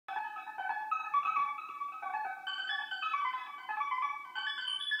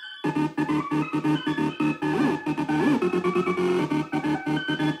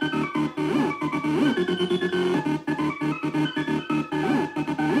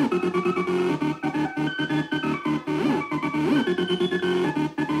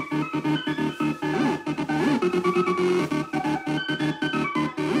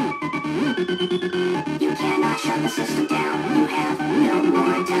You cannot shut the system down. You have no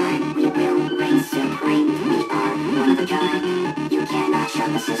more time. We will reign supreme. We are one of a kind. You cannot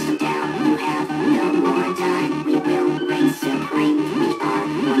shut the system down. You have no more time. We will reign supreme. We are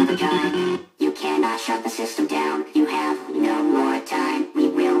one of a kind. You cannot shut the system down. You have no more time. We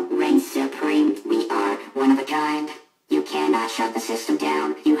will reign supreme. We are one of a kind. You cannot shut the system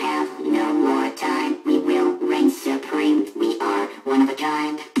down. You have no more time. We will reign supreme. We are one of a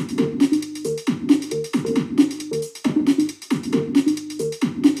kind.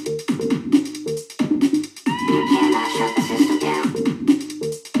 You cannot shut the